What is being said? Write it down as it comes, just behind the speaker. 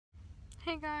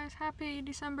Hey guys, happy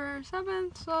December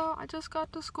 7th. So I just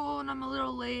got to school and I'm a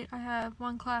little late. I have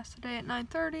one class today at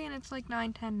 9:30 and it's like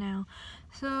 9:10 now.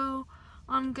 So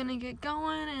I'm gonna get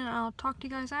going and I'll talk to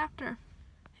you guys after.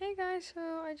 Hey guys,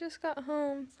 so I just got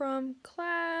home from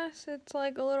class. It's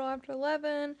like a little after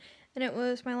 11 and it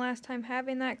was my last time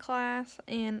having that class,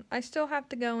 and I still have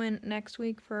to go in next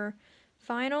week for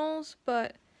finals,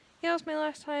 but yeah, it was my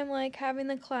last time like having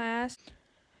the class.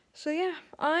 So yeah,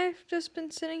 I've just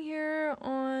been sitting here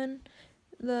on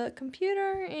the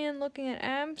computer and looking at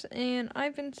apps, and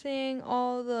I've been seeing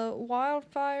all the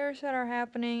wildfires that are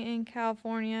happening in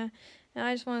California, and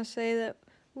I just want to say that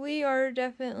we are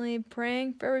definitely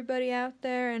praying for everybody out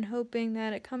there and hoping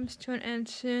that it comes to an end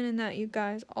soon and that you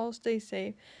guys all stay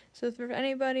safe. So if there's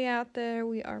anybody out there,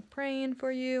 we are praying for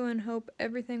you and hope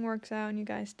everything works out and you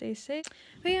guys stay safe.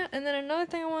 But yeah, and then another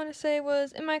thing I want to say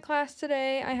was in my class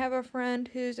today, I have a friend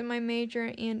who's in my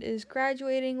major and is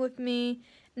graduating with me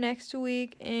next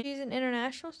week, and she's an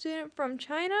international student from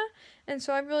China, and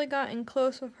so I've really gotten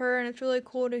close with her, and it's really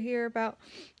cool to hear about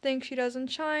things she does in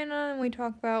China, and we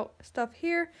talk about stuff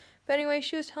here. But anyway,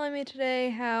 she was telling me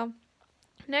today how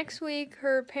next week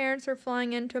her parents are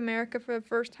flying into America for the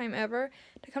first time ever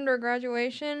to come to her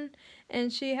graduation,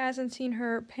 and she hasn't seen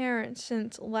her parents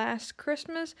since last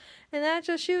Christmas, and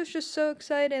she was just so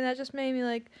excited, and that just made me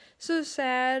like so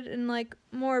sad and like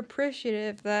more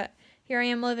appreciative that here I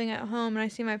am living at home and I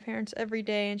see my parents every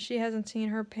day and she hasn't seen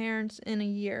her parents in a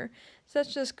year. So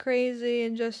that's just crazy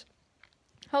and just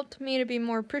helped me to be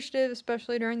more appreciative,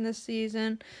 especially during this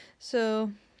season.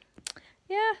 So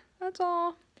yeah, that's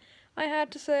all I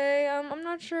had to say. I'm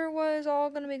not sure what is all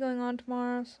going to be going on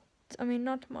tomorrow.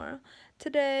 Not tomorrow.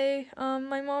 Today.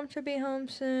 My mom should be home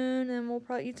soon and we'll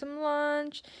probably eat some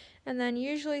lunch. And then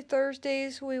usually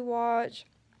Thursdays we watch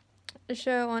a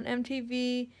show on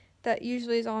MTV that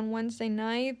usually is on Wednesday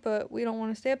night, but we don't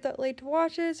want to stay up that late to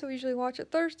watch it, so we usually watch it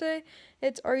Thursday.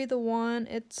 It's Are You the One?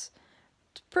 It's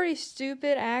pretty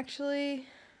stupid, actually.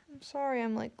 I'm sorry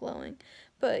I'm like glowing,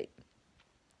 but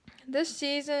this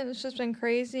season it's just been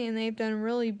crazy and they've done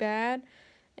really bad,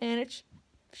 and it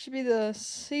should be the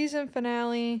season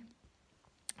finale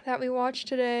that we watch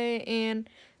today, and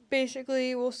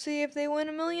basically we'll see if they win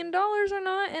 $1 million or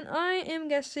not, and I am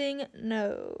guessing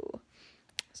no.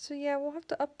 So yeah, we'll have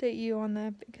to update you on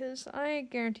that because I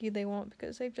guarantee they won't,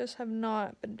 because they just have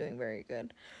not been doing very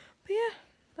good. But yeah,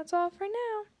 that's all for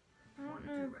now. I don't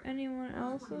know if anyone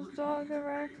else's dog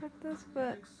ever acts like this,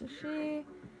 but she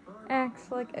acts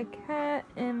like a cat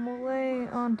and will lay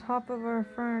on top of our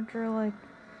furniture like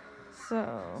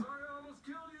so.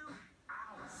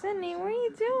 Sydney, what are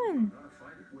you doing?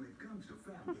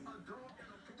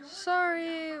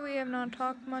 Sorry, we have not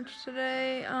talked much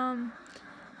today.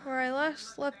 Where I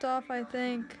last left off, I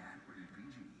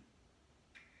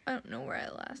don't know where I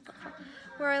last left off.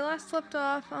 Where I last left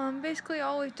off, basically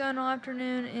all we've done all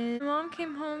afternoon is Mom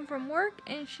came home from work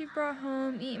and she brought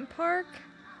home Eaton Park.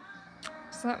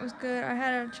 So that was good. I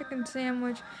had a chicken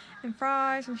sandwich and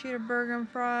fries, and she had a burger and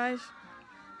fries.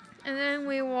 And then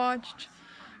we watched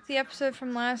the episode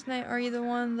from last night, Are You the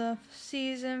One? The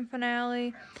season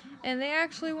finale. And they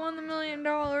actually won the $1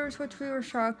 million, which we were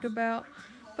shocked about.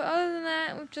 But other than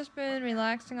that, we've just been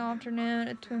relaxing all afternoon.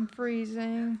 It's been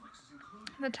freezing.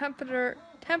 The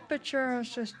temperature has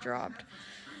just dropped.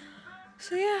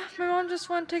 So yeah, my mom just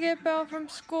went to get Belle from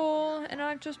school, and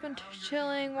I've just been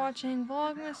chilling, watching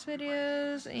Vlogmas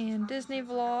videos and Disney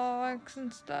vlogs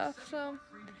and stuff. So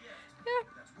yeah,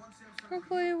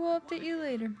 hopefully we'll update you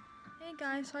later. Hey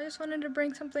guys, so I just wanted to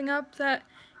bring something up that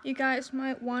you guys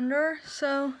might wonder.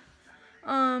 So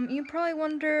you probably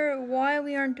wonder why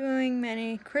we aren't doing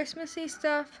many Christmassy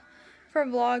stuff for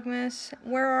Vlogmas.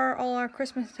 Where are all our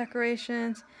Christmas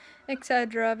decorations,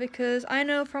 etc.? Because I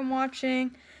know from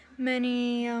watching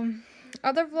many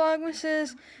other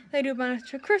Vlogmases, they do a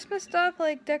bunch of Christmas stuff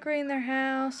like decorating their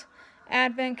house,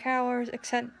 advent calendars,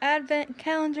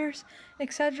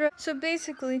 etc. So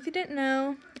basically, if you didn't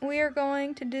know, we are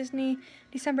going to Disney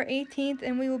December 18th,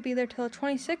 and we will be there till the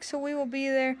 26th. So we will be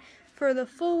there for the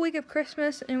full week of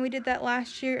Christmas, and we did that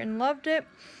last year and loved it.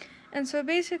 And so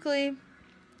basically,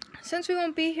 since we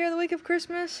won't be here the week of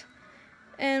Christmas,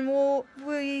 and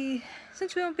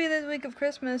since we won't be there the week of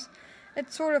Christmas,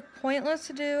 it's sort of pointless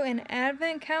to do an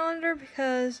advent calendar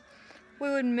because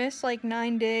we would miss like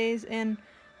 9 days, and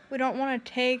we don't want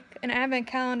to take an advent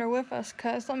calendar with us,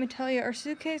 because let me tell you, our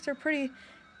suitcases are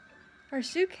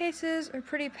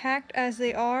pretty packed as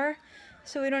they are,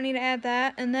 so we don't need to add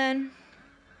that. And then,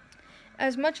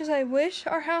 as much as I wish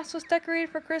our house was decorated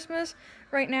for Christmas,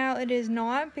 right now it is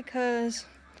not, because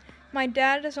my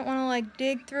dad doesn't want to like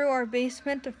dig through our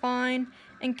basement to find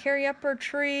and carry up our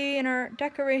tree and our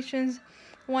decorations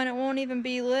when it won't even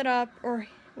be lit up, or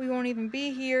we won't even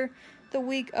be here the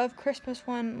week of Christmas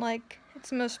when like it's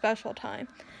the most special time.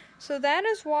 So that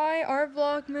is why our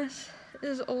Vlogmas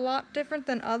is a lot different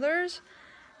than others,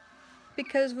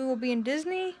 because we will be in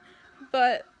Disney,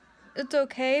 but it's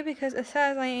okay because as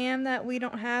sad as I am that we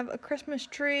don't have a Christmas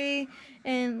tree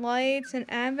and lights and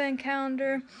advent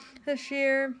calendar this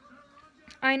year,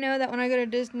 I know that when I go to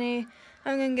Disney,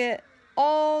 I'm going to get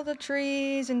all the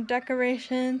trees and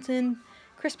decorations and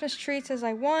Christmas treats as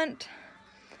I want.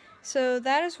 So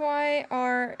that is why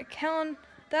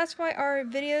that's why our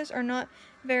videos are not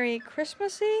very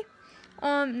Christmassy.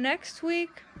 Next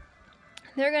week,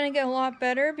 they're going to get a lot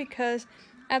better because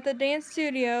at the dance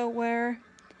studio where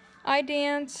I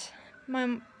dance,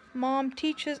 my mom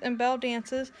teaches, and Belle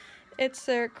dances, it's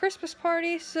their Christmas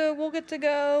party, so we'll get to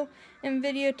go and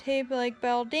videotape like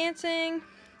Belle dancing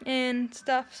and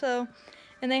stuff. So,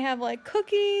 and they have like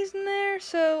cookies in there,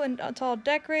 so, and it's all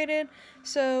decorated,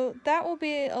 so that will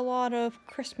be a lot of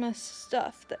Christmas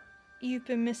stuff that you've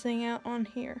been missing out on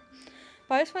here.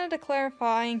 But I just wanted to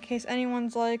clarify in case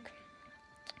anyone's like,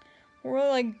 we're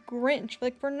like Grinch.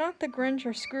 Like, we're not the Grinch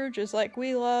or Scrooges. Like,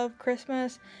 we love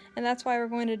Christmas, and that's why we're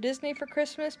going to Disney for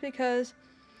Christmas, because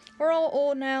we're all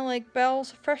old now. Like,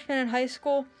 Belle's a freshman in high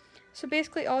school, so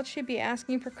basically all she'd be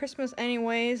asking for Christmas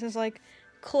anyways is like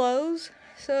clothes.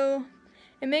 So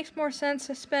it makes more sense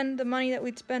to spend the money that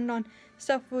we'd spend on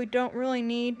stuff we don't really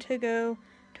need to go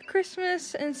to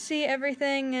Christmas and see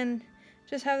everything and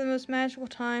just have the most magical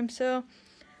time. So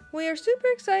we are super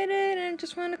excited and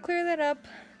just wanted to clear that up.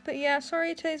 But yeah,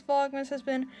 sorry today's Vlogmas has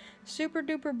been super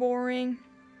duper boring.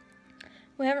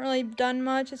 We haven't really done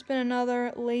much. It's been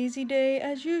another lazy day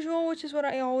as usual, which is what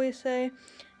I always say.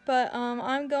 But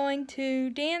I'm going to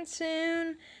dance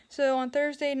soon. So on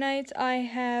Thursday nights I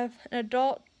have an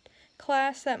adult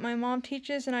class that my mom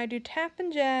teaches, and I do tap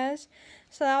and jazz.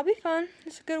 So that'll be fun.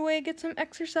 It's a good way to get some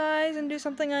exercise and do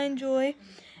something I enjoy.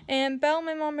 And Belle and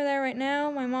my mom are there right now.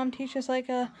 My mom teaches like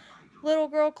a little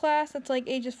girl class that's like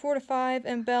ages 4 to 5,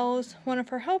 and Belle's one of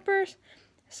her helpers.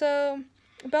 So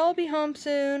Belle will be home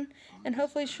soon, and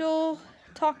hopefully she'll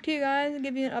talk to you guys and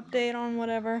give you an update on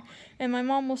whatever. And my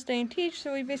mom will stay and teach,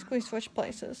 so we basically switch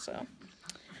places. So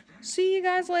see you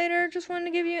guys later. Just wanted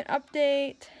to give you an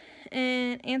update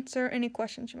and answer any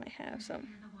questions you might have. So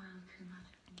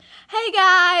hey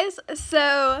guys,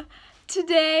 so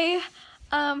today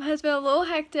has been a little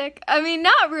hectic. I mean,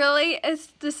 not really, it's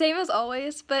the same as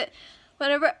always, but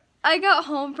whenever I got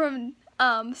home from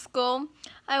school,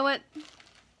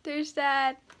 there's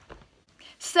Dad.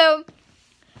 So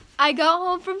I got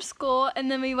home from school, and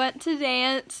then we went to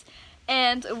dance,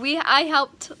 and I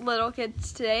helped little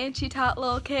kids today, and she taught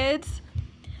little kids,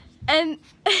 and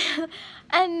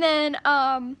and then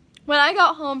when I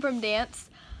got home from dance,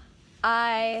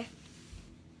 I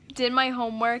did my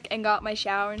homework and got my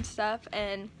shower and stuff,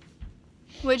 and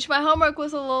which my homework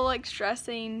was a little like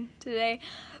stressing today,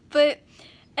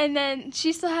 and then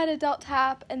she still had adult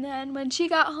tap, and then when she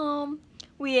got home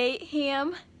we ate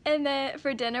ham and then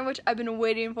for dinner, which I've been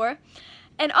waiting for.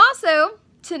 And also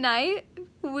tonight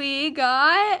we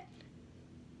got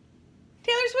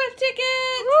Taylor Swift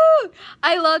tickets. Woo!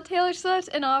 I love Taylor Swift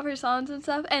and all of her songs and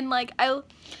stuff, and like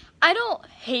I don't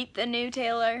hate the new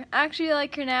Taylor. I actually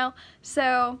like her now,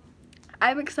 so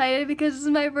I'm excited because this is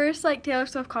my first like Taylor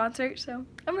Swift concert, so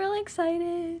I'm really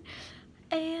excited.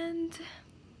 And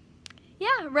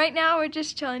yeah, right now we're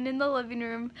just chilling in the living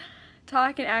room,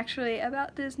 talking actually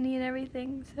about Disney and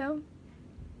everything. So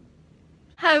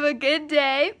have a good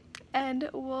day, and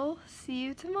we'll see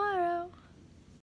you tomorrow.